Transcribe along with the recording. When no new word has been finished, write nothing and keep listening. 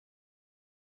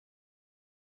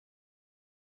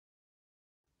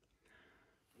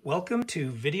Welcome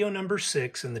to video number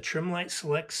 6 in the Trimlight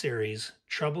Select series,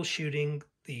 Troubleshooting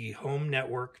the Home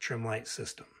Network Trimlight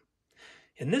System.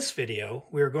 In this video,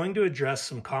 we are going to address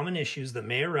some common issues that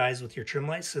may arise with your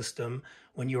Trimlight system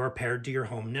when you are paired to your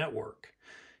home network.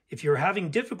 If you are having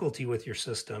difficulty with your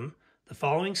system, the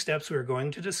following steps we are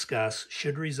going to discuss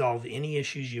should resolve any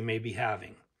issues you may be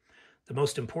having. The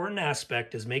most important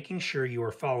aspect is making sure you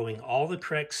are following all the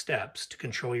correct steps to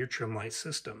control your Trimlight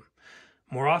system.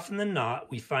 More often than not,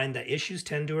 we find that issues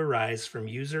tend to arise from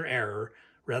user error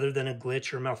rather than a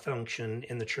glitch or malfunction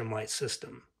in the Trimlight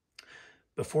system.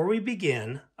 Before we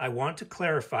begin, I want to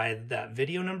clarify that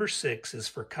video number 6 is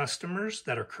for customers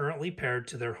that are currently paired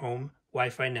to their home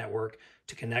Wi-Fi network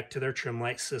to connect to their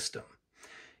Trimlight system.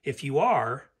 If you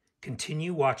are,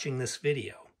 continue watching this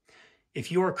video.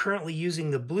 If you are currently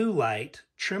using the blue light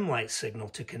Trimlight signal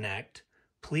to connect,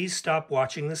 please stop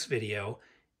watching this video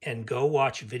and go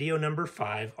watch video number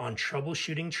 5 on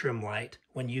troubleshooting Trimlight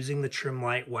when using the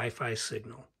Trimlight Wi-Fi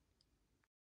signal.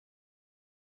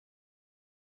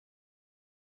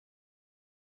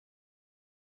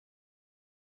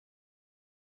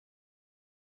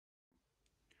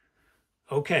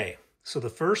 Okay, so the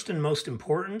first and most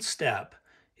important step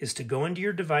is to go into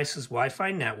your device's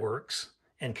Wi-Fi networks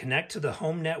and connect to the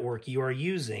home network you are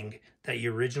using that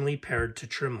you originally paired to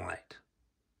Trimlight.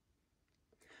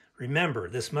 Remember,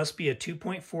 this must be a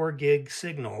 2.4 gig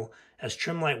signal as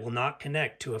Trimlight will not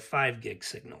connect to a 5 gig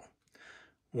signal.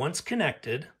 Once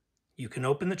connected, you can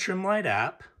open the Trimlight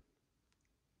app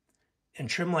and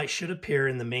Trimlight should appear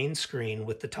in the main screen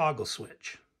with the toggle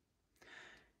switch.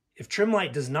 If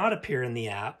Trimlight does not appear in the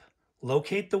app,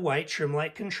 locate the white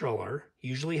Trimlight controller,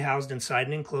 usually housed inside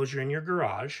an enclosure in your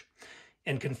garage,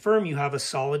 and confirm you have a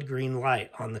solid green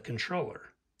light on the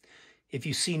controller. If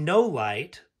you see no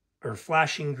light, or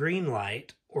flashing green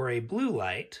light, or a blue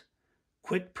light,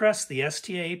 quick press the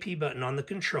STAAP button on the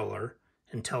controller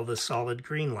until the solid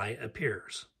green light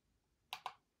appears.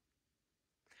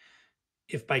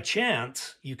 If by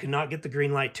chance you cannot get the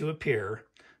green light to appear,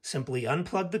 simply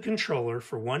unplug the controller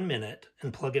for 1 minute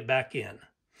and plug it back in.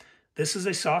 This is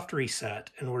a soft reset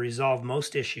and will resolve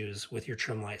most issues with your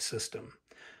Trimlight system.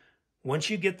 Once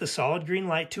you get the solid green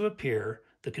light to appear,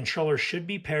 the controller should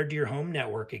be paired to your home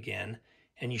network again,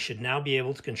 and you should now be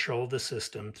able to control the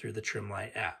system through the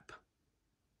Trimlight app.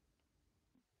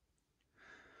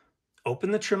 Open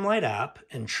the Trimlight app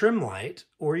and Trimlight,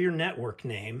 or your network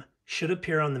name, should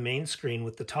appear on the main screen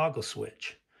with the toggle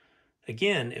switch.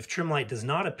 Again, if Trimlight does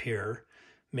not appear,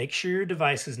 make sure your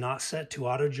device is not set to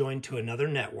auto-join to another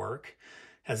network,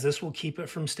 as this will keep it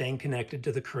from staying connected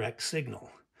to the correct signal.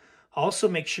 Also,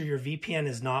 make sure your VPN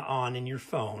is not on in your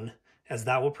phone, as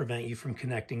that will prevent you from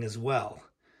connecting as well.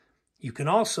 You can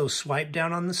also swipe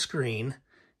down on the screen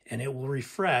and it will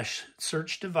refresh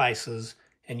search devices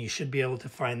and you should be able to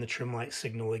find the Trimlight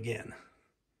signal again.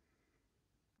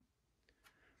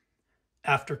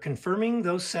 After confirming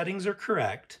those settings are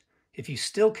correct, if you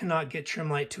still cannot get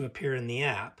Trimlight to appear in the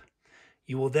app,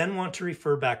 you will then want to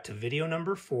refer back to video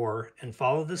number 4 and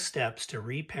follow the steps to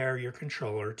repair your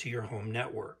controller to your home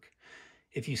network.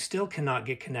 If you still cannot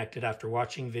get connected after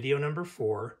watching video number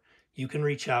 4, you can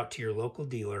reach out to your local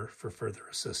dealer for further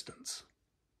assistance.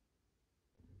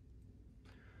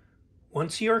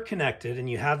 Once you are connected and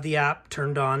you have the app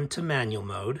turned on to manual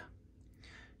mode,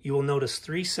 you will notice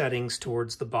 3 settings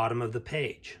towards the bottom of the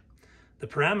page. The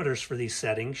parameters for these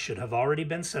settings should have already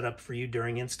been set up for you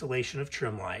during installation of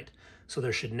Trimlight, so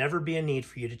there should never be a need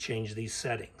for you to change these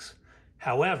settings.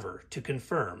 However, to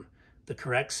confirm, the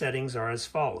correct settings are as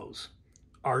follows.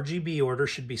 RGB order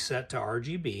should be set to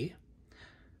RGB.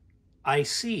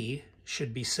 IC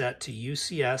should be set to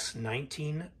UCS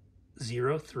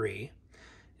 1903,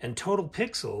 and total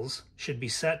pixels should be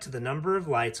set to the number of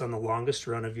lights on the longest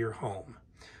run of your home.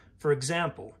 For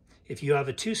example, if you have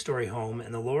a 2-story home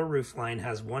and the lower roof line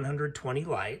has 120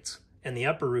 lights and the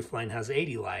upper roof line has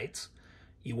 80 lights,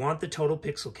 you want the total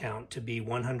pixel count to be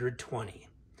 120.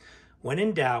 When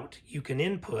in doubt, you can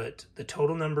input the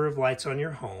total number of lights on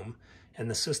your home and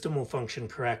the system will function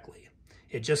correctly.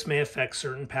 It just may affect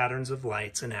certain patterns of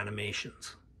lights and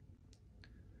animations.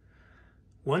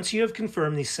 Once you have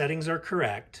confirmed these settings are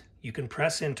correct, you can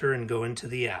press enter and go into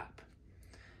the app.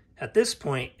 At this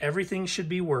point, everything should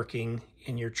be working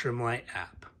in your Trimlight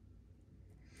app.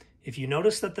 If you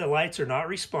notice that the lights are not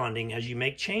responding as you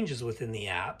make changes within the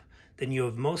app, then you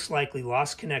have most likely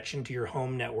lost connection to your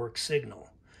home network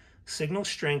signal. Signal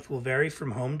strength will vary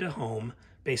from home to home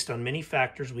based on many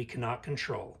factors we cannot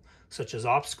control, such as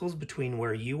obstacles between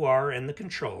where you are and the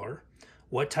controller,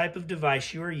 what type of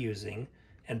device you are using,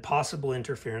 and possible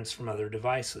interference from other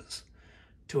devices.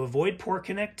 To avoid poor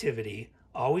connectivity,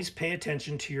 Always pay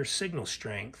attention to your signal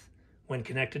strength when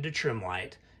connected to trim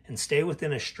light and stay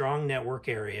within a strong network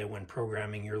area when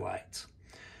programming your lights.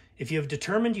 If you have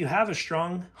determined you have a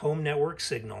strong home network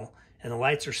signal and the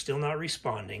lights are still not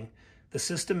responding, the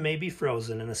system may be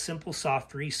frozen and a simple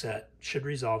soft reset should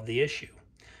resolve the issue.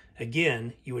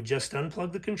 Again, you would just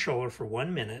unplug the controller for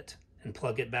 1 minute and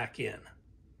plug it back in.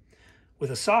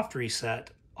 With a soft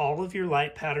reset, all of your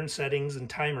light pattern settings and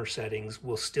timer settings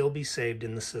will still be saved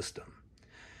in the system.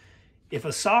 If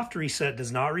a soft reset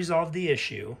does not resolve the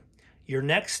issue, your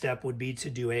next step would be to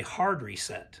do a hard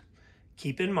reset.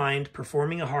 Keep in mind,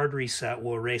 performing a hard reset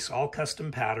will erase all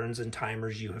custom patterns and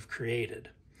timers you have created.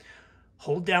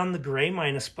 Hold down the gray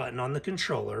minus button on the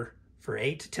controller for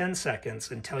 8 to 10 seconds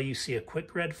until you see a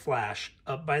quick red flash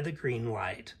up by the green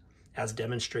light, as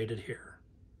demonstrated here.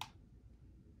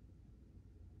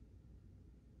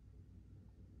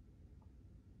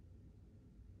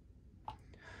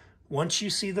 Once you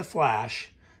see the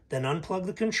flash, then unplug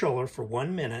the controller for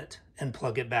 1 minute and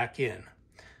plug it back in.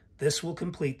 This will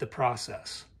complete the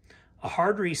process. A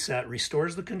hard reset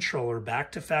restores the controller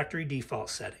back to factory default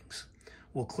settings,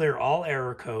 will clear all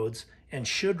error codes, and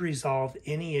should resolve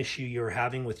any issue you're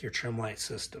having with your trim light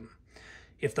system.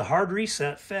 If the hard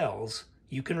reset fails,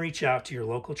 you can reach out to your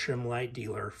local trim light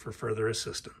dealer for further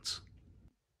assistance.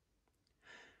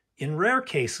 In rare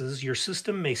cases, your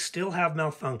system may still have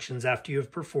malfunctions after you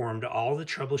have performed all the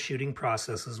troubleshooting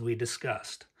processes we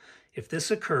discussed. If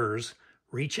this occurs,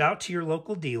 reach out to your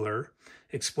local dealer,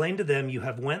 explain to them you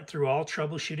have went through all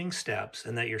troubleshooting steps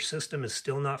and that your system is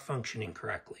still not functioning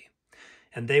correctly,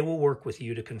 and they will work with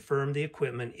you to confirm the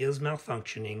equipment is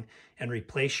malfunctioning and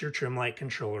replace your trim light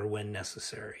controller when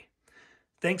necessary.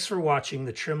 Thanks for watching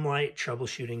the trim light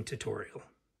troubleshooting tutorial.